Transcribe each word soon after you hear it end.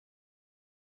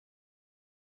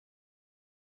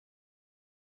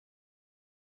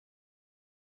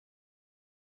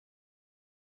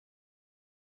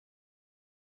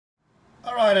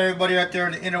Alright, everybody out there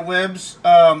in the interwebs,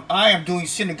 I am doing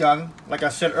sinigang, like I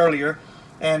said earlier,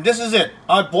 and this is it.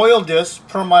 I boiled this,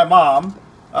 per my mom,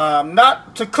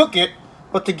 not to cook it,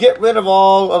 but to get rid of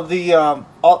all of the, I'm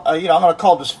going to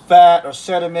call this fat or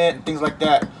sediment and things like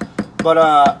that.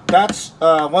 But that's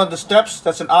one of the steps.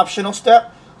 That's an optional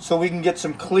step, so we can get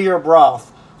some clear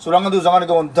broth. So what I'm going to do is I'm going to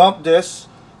go and dump this,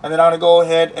 and then I'm going to go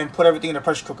ahead and put everything in the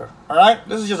pressure cooker. Alright,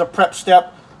 this is just a prep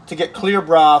step to get clear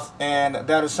broth, and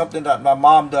that is something that my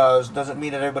mom does. Doesn't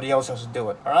mean that everybody else has to do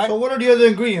it. All right. So what are the other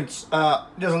ingredients?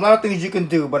 There's a lot of things you can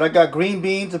do, but I got green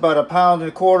beans, about 1.25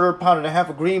 pounds, pound and a half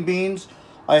of green beans.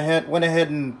 I went ahead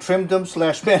and trimmed them /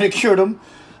 manicured them.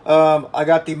 I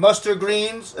got the mustard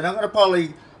greens, and I'm gonna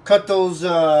probably cut those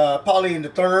probably into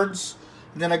thirds.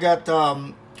 And then I got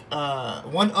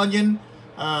 1 onion.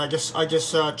 I just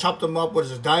chopped them up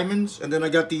with diamonds, and then I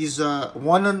got these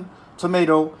 1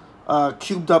 tomato.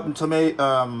 Cubed up,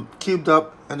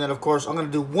 and then of course I'm gonna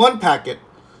do one packet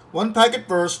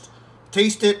first,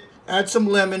 taste it, add some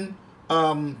lemon,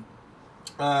 and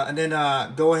then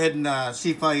go ahead and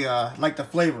see if I like the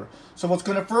flavor. So what's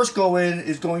gonna first go in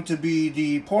is going to be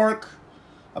the pork,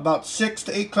 about 6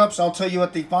 to 8 cups. I'll tell you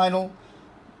at the final.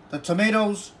 The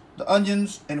tomatoes, the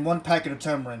onions, and 1 packet of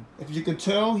tamarind. If you can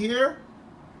tell here,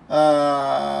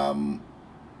 I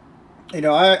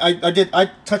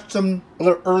touched them a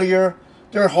little earlier.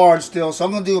 They're hard still, so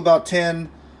I'm gonna do about 10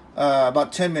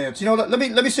 minutes. Let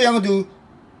me say I'm gonna do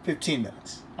 15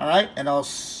 minutes. All right, and I'll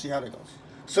see how that goes.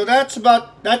 So that's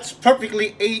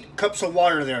perfectly 8 cups of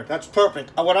water there. That's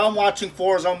perfect. What I'm watching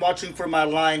for is I'm watching for my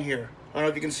line here. I don't know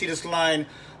if you can see this line,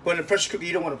 but in the pressure cooker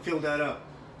you don't want to fill that up.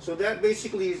 So that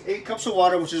basically is 8 cups of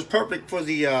water, which is perfect for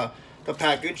the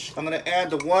package. I'm gonna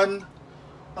add the 1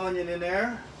 onion in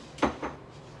there.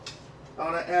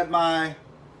 I'm going to add my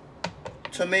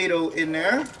tomato in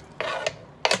there.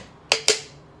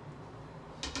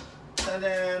 And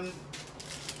then,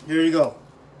 here you go.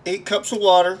 8 cups of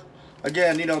water.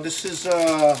 Again, this is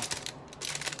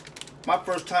my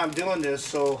first time doing this,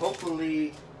 so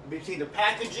hopefully between the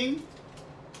packaging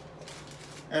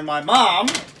and my mom,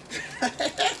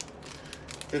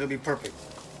 it'll be perfect.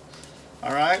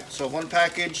 Alright, so 1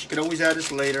 package. You can always add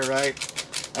this later, right?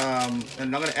 And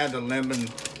I'm going to add the lemon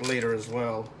later as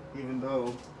well, even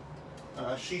though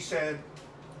she said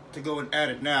to go and add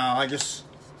it now. I just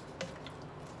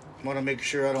want to make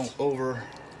sure I don't over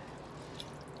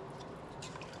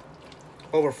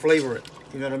flavor it.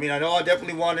 You know what I mean? I know I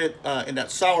definitely want it in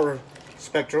that sour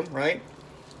spectrum, right?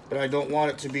 But I don't want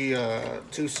it to be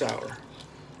too sour.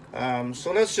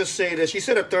 So let's just say that she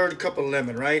said 1/3 cup of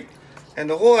lemon, right? And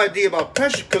the whole idea about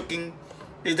pressure cooking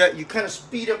is that you kind of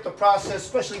speed up the process,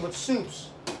 especially with soups.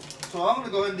 So I'm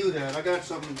gonna go ahead and do that. I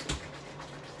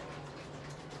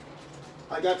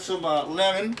got some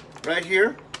lemon right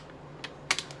here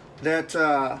that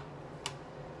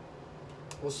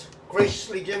was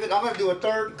graciously given. I'm gonna do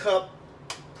 1/3 cup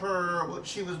per what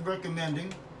she was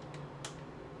recommending.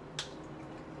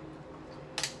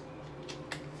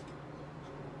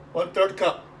 One-third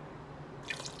cup.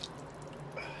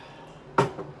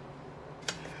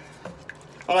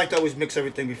 I like to always mix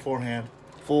everything beforehand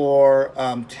for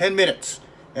 10 minutes,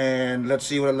 and let's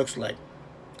see what it looks like.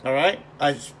 All right,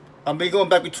 I'm be going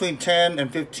back between 10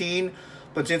 and 15,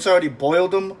 but since I already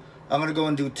boiled them, I'm gonna go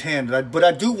and do 10. But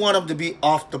I do want them to be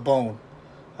off the bone.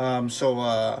 So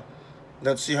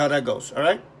let's see how that goes. All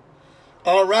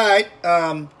right.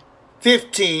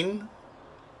 15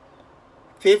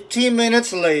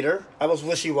 minutes later. I was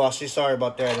wishy-washy. Sorry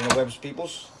about that, in the webs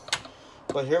peoples.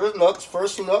 But here it looks.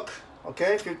 First look.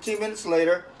 Okay, 15 minutes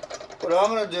later, what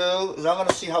I'm going to do is I'm going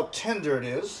to see how tender it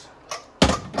is.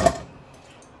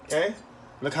 Okay,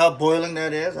 look how boiling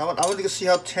that is. I want to see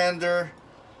how tender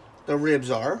the ribs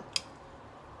are.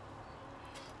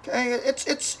 Okay,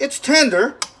 it's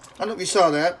tender. I don't know if you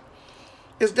saw that.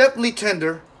 It's definitely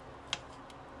tender.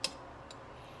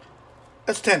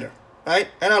 It's tender,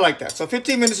 right? And I like that. So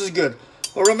 15 minutes is good.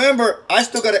 But remember, I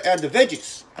still got to add the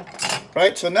veggies,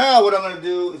 right? So now what I'm going to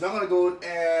do is I'm going to go and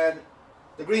add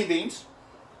the green beans.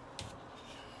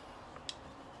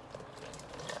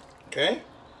 Okay.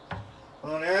 I'm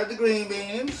going to add the green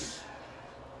beans.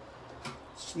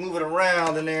 Just move it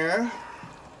around in there.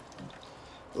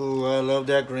 Ooh, I love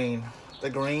that green. The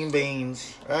green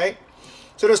beans, right?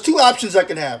 So there's 2 options I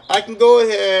can have. I can go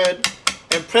ahead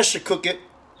and pressure cook it,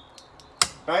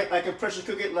 right? I can pressure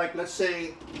cook it like, let's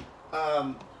say,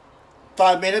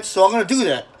 5 minutes. So I'm going to do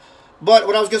that. But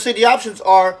what I was going to say the options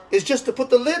is just to put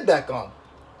the lid back on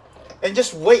and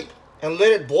just wait and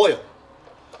let it boil.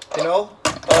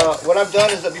 What I've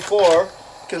done is that before,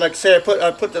 because like I say, I put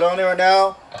it on there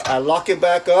now, I lock it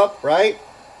back up, right?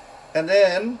 And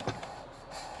then,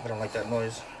 I don't like that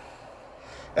noise.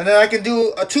 And then I can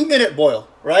do a 2-minute boil,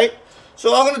 right?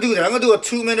 So I'm gonna do that. I'm gonna do a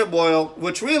 2-minute boil,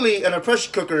 which really in a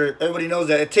pressure cooker, everybody knows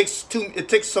that it takes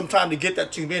some time to get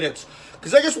that 2 minutes,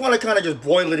 because I just want to kind of just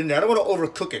boil it in there. I don't want to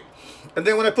overcook it. And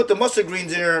then when I put the mustard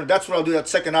greens in there, that's what I'll do. That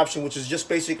second option, which is just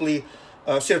basically,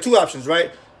 there are 2 options,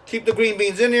 right? Keep the green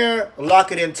beans in there,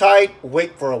 lock it in tight,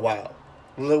 wait for a while,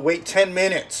 wait 10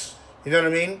 minutes. You know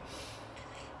what I mean?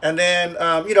 And then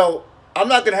you know, I'm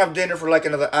not gonna have dinner for like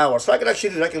another hour, so I can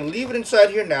actually do that. I can leave it inside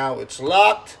here now. It's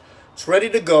locked. It's ready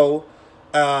to go.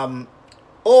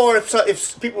 Or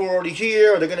if people are already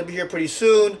here or they're gonna be here pretty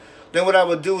soon, then what I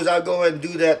would do is I'll go ahead and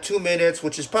do that 2 minutes,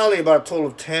 which is probably about a total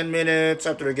of 10 minutes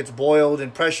after it gets boiled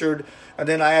and pressured. And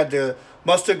then I add the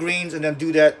mustard greens and then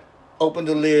do that. Open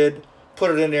the lid,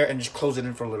 put it in there, and just close it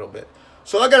in for a little bit.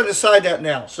 So I gotta decide that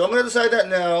now. So I'm gonna decide that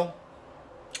now,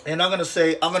 and I'm gonna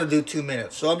say I'm gonna do 2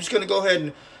 minutes. So I'm just gonna go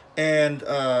ahead and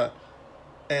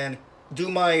do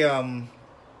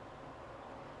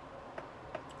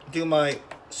my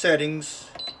settings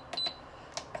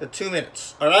for 2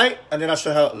 minutes. All right, and then I'll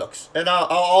show how it looks. And I'll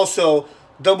also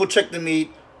double check the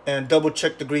meat and double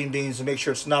check the green beans to make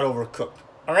sure it's not overcooked.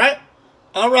 All right.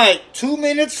 2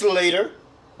 minutes later,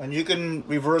 and you can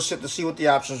reverse it to see what the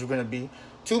options are going to be.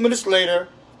 2 minutes later,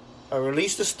 I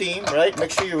release the steam. Right,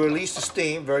 make sure you release the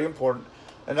steam. Very important.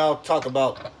 And I'll talk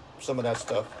about some of that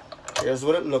stuff. Here's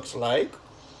what it looks like.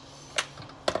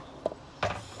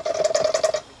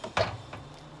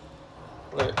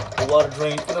 Let the water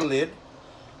drain through the lid.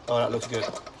 Oh, that looks good.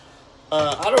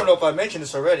 I don't know if I mentioned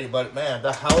this already, but man,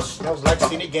 the house smells like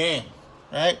Sinigang.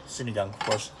 Right? Sinigang, of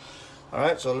course.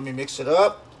 Alright, so let me mix it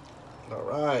up.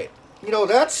 Alright. You know,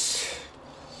 I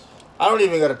don't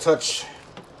even gotta touch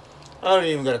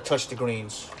the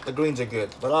greens. The greens are good.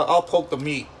 But I'll poke the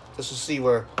meat just to see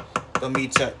where the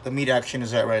meat action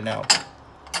is at right now.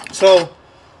 So,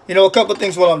 you know, a couple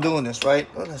things while I'm doing this, right?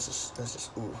 Oh, that's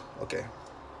just ooh, okay.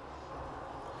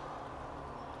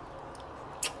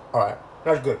 Alright,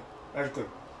 that's good. That's good.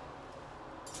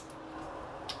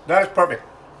 That is perfect.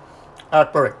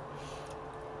 That's perfect.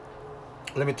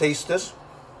 Let me taste this.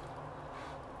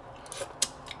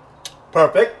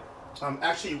 Perfect. I'm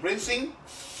actually rinsing.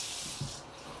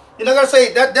 You know, I gotta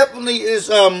say, that definitely is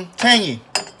tangy.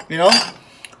 You know?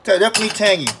 Definitely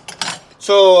tangy.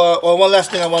 So, one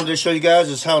last thing I wanted to show you guys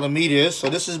is how the meat is. So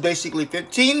this is basically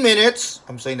 15 minutes.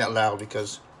 I'm saying that loud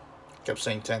because I kept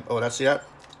saying 10. Oh, that's that.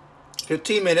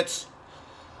 15 minutes,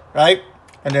 right?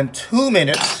 And then 2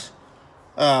 minutes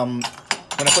when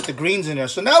I put the greens in there.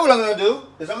 So now what I'm going to do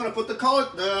is I'm going to put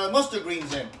the mustard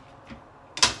greens in.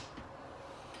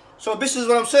 So this is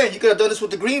what I'm saying. You could have done this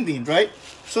with the green beans, right?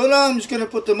 So now I'm just going to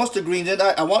put the mustard greens in.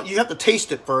 You have to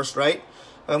taste it first, right?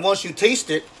 And once you taste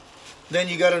it, then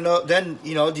you got to know, then,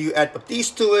 you know, do you add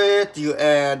patis to it? Do you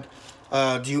add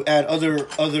other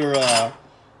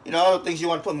you know, things you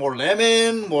want to put more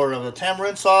lemon, more of the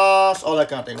tamarind sauce, all that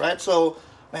kind of thing, right? So,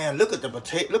 man, look at the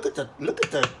potato, look at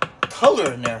the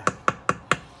color in there.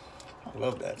 I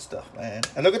love that stuff, man.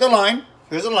 And look at the line.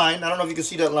 Here's a line. I don't know if you can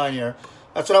see that line here.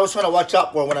 That's what I was trying to watch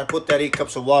out for when I put that 8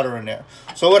 cups of water in there.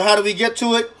 So how did we get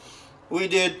to it? We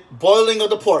did boiling of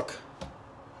the pork,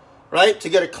 right? To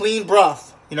get a clean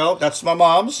broth. You know, that's my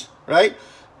mom's, right?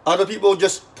 Other people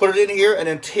just put it in here and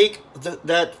then take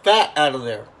that fat out of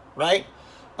there, right?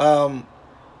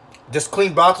 This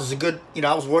clean broth is a good, you know,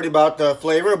 I was worried about the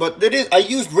flavor, but I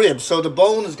used ribs, so the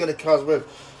bone is going to cause rib.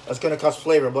 That's going to cause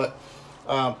flavor, but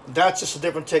that's just a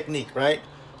different technique, right?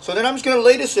 So then I'm just going to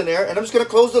lay this in there, and I'm just going to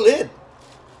close the lid.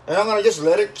 And I'm going to just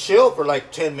let it chill for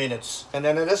like 10 minutes. And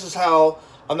then this is how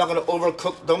I'm not going to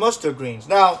overcook the mustard greens.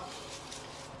 Now,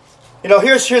 you know,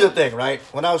 here's the thing, right?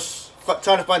 When I was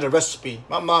trying to find a recipe,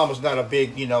 my mom was not a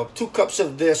big, you know, 2 cups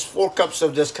of this, 4 cups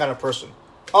of this kind of person.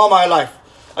 All my life.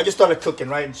 I just started cooking,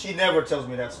 right? And she never tells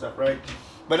me that stuff, right?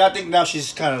 But I think now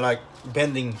she's kind of like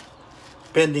bending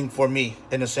for me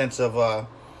in the sense of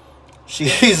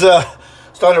she's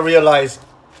starting to realize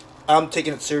I'm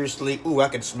taking it seriously. Ooh, I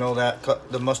can smell that.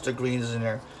 The mustard greens in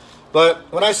there.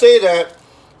 But when I say that,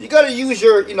 you got to use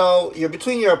your, you know,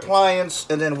 between your appliance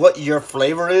and then what your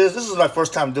flavor is. This is my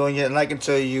first time doing it, and I can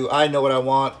tell you, I know what I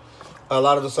want. A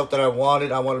lot of the stuff that I wanted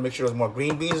to make sure there's more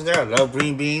green beans in there. I love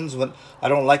green beans. I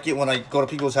don't like it when I go to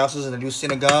people's houses and they do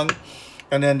sinigang,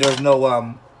 and then there's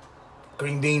no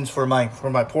green beans for my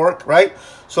pork, right?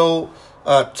 So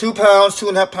 2 pounds,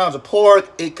 2.5 pounds of pork,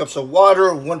 8 cups of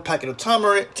water, 1 packet of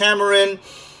tamarind,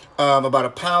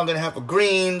 about 1.5 pounds of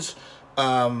greens,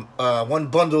 1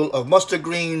 bundle of mustard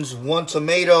greens, 1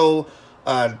 tomato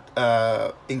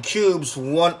in cubes,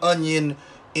 1 onion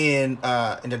in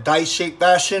a dice-shaped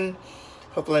fashion.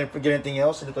 Hopefully I didn't forget anything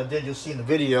else, and if I did, you'll see in the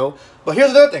video. But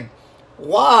here's another thing.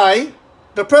 Why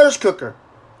the pressure cooker?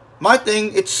 My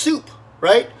thing, it's soup,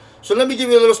 right? So let me give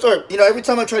you a little story. You know, every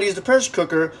time I try to use the pressure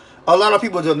cooker, a lot of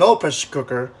people don't know pressure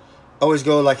cooker always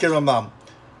go like, here's my mom.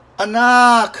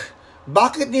 Anak,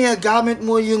 bakit niya gamit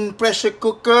mo yung pressure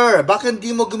cooker? Bakit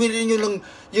di mo gamitin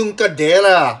yung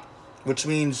kadera? Which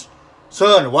means,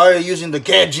 son, why are you using the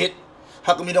gadget?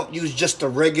 How come you don't use just a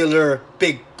regular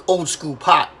big old school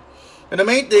pot? And the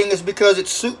main thing is because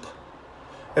it's soup.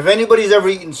 If anybody's ever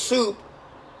eaten soup,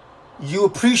 you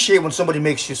appreciate when somebody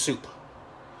makes you soup.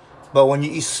 But when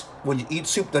you eat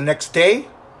soup the next day,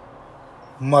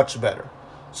 much better.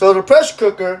 So the pressure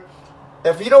cooker,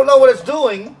 if you don't know what it's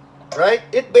doing, right,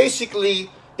 it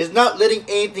basically is not letting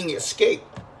anything escape.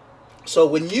 So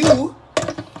when you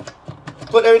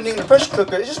put everything in the pressure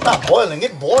cooker, it's just not boiling.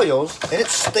 It boils and it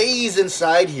stays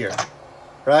inside here,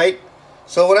 right?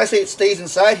 So when I say it stays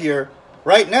inside here,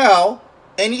 right now,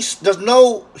 there's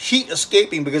no heat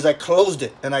escaping because I closed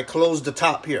it and I closed the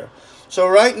top here. So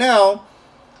right now,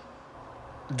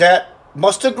 that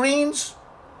mustard greens,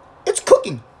 it's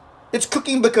cooking. It's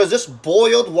cooking because there's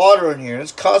boiled water in here.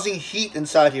 It's causing heat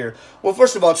inside here. Well,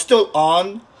 first of all, it's still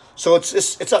on, so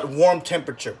it's at warm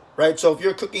temperature, right? So if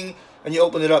you're cooking and you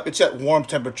open it up, it's at warm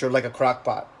temperature like a crock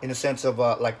pot in a sense of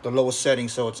like the lowest setting,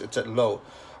 so it's at low.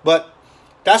 But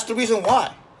that's the reason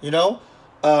why, you know.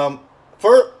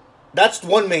 That's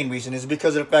one main reason, is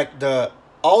because of the fact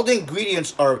all the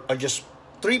ingredients are just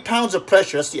 3 pounds of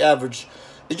pressure. That's the average.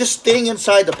 They're just staying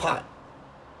inside the pot,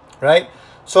 right?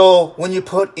 So when you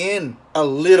put in a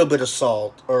little bit of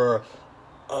salt or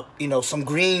you know, some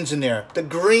greens in there, the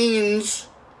greens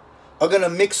are gonna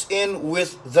mix in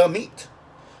with the meat.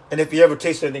 And if you ever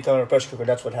taste anything coming out of a pressure cooker,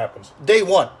 that's what happens. Day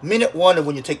one, minute one of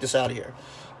when you take this out of here.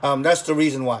 That's the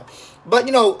reason why. But,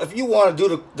 you know, if you want to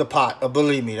do the pot,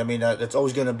 believe me, I mean, that's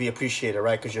always going to be appreciated,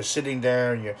 right? Because you're sitting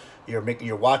there and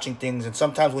you're watching things. And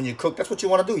sometimes when you cook, that's what you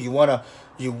want to do. You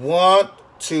want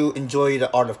to enjoy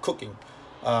the art of cooking.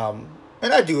 And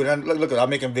I do it. And look, I'm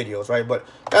making videos, right? But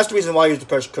that's the reason why I use the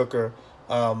pressure cooker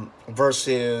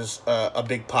versus a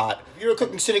big pot. If you're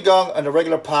cooking sinigang in a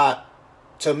regular pot,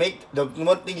 the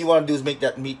one thing you want to do is make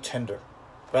that meat tender,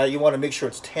 right? You want to make sure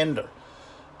it's tender.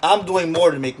 I'm doing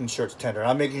more than making sure it's tender.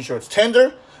 I'm making sure it's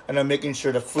tender, and I'm making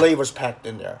sure the flavor's packed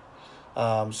in there.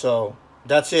 So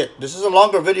that's it. This is a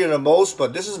longer video than most,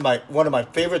 but this is one of my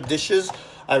favorite dishes.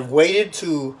 I've waited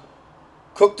to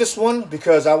cook this one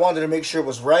because I wanted to make sure it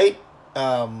was right,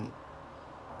 and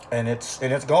it's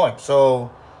going.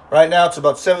 So right now it's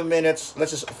about 7 minutes.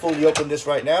 Let's just fully open this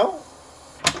right now.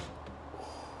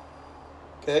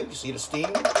 Okay, you see the steam.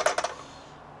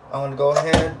 I'm gonna go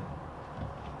ahead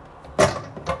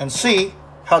and see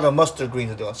how the mustard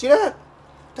greens are doing. See that?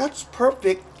 That's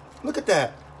perfect. Look at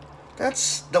that.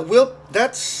 That's the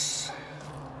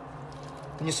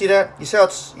Can you see that? You see how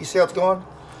it's going?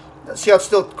 See how it's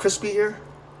still crispy here?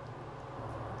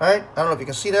 Right? I don't know if you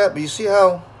can see that, but you see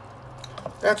how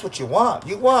that's what you want.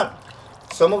 You want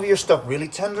some of your stuff really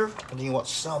tender, and then you want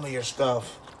some of your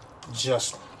stuff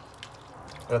just,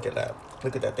 look at that.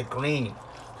 Look at that. The green.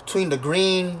 Between the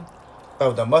green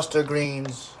of the mustard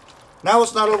greens. Now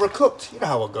it's not overcooked. You know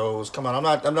how it goes. Come on,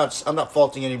 I'm not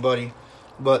faulting anybody,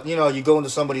 but you know, you go into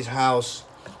somebody's house,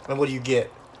 and what do you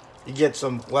get? You get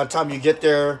some. By the time you get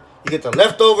there, you get the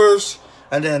leftovers,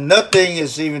 and then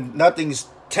nothing's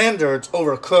tender. It's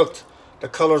overcooked. The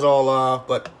color's all off,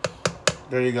 but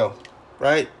there you go,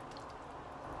 right?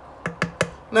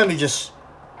 Let me just,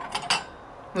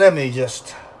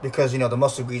 because you know the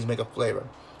mustard greens make a flavor.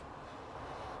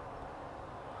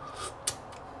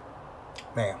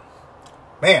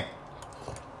 Man.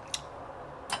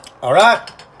 All right.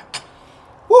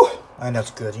 Woo. And that's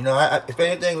good. You know, if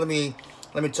anything, let me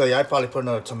tell you, I'd probably put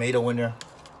another tomato in there.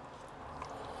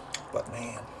 But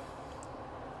man,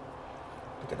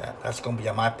 look at that. That's gonna be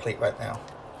on my plate right now.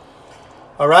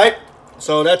 All right.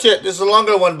 So that's it. This is a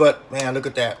longer one, but man, look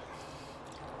at that.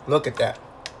 Look at that.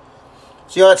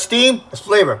 See all that steam? That's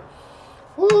flavor.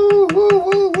 Woo, woo,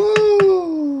 woo,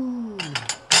 woo.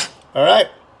 All right.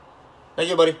 Thank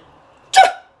you, buddy.